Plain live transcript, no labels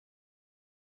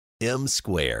M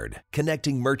Squared,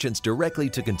 connecting merchants directly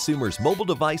to consumers' mobile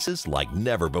devices like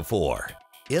never before.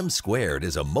 M Squared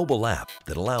is a mobile app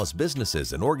that allows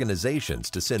businesses and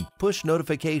organizations to send push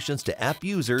notifications to app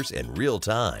users in real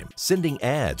time, sending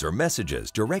ads or messages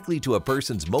directly to a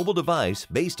person's mobile device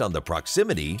based on the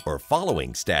proximity or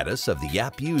following status of the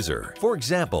app user. For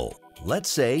example, let's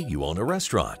say you own a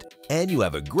restaurant and you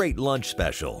have a great lunch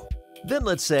special. Then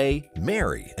let's say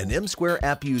Mary, an M-Square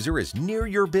app user, is near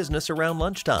your business around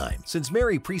lunchtime. Since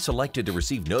Mary pre-selected to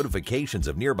receive notifications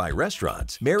of nearby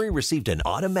restaurants, Mary received an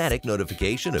automatic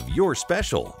notification of your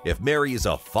special. If Mary is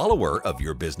a follower of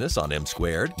your business on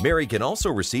M-Squared, Mary can also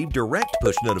receive direct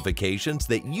push notifications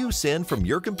that you send from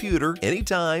your computer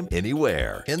anytime,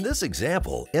 anywhere. In this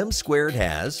example, M-Squared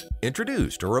has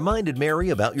introduced or reminded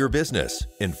Mary about your business,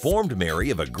 informed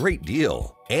Mary of a great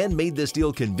deal, and made this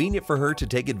deal convenient for her to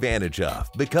take advantage of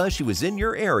because she was in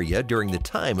your area during the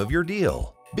time of your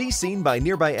deal. Be seen by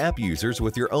nearby app users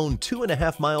with your own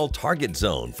 2.5-mile target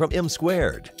zone from M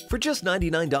Squared. For just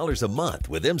 $99 a month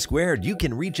with M Squared, you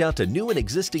can reach out to new and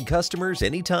existing customers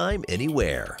anytime,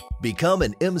 anywhere. Become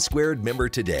an M Squared member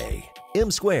today. M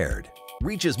Squared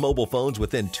reaches mobile phones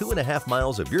within 2.5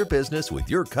 miles of your business with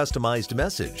your customized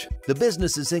message. The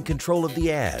business is in control of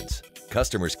the ads.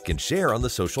 Customers can share on the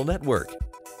social network.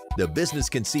 The business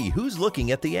can see who's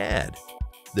looking at the ad.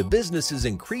 The business is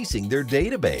increasing their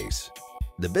database.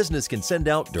 The business can send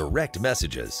out direct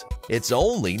messages. It's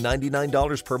only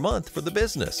 $99 per month for the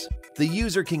business. The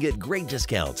user can get great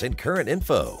discounts and current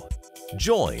info.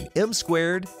 Join M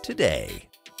Squared today.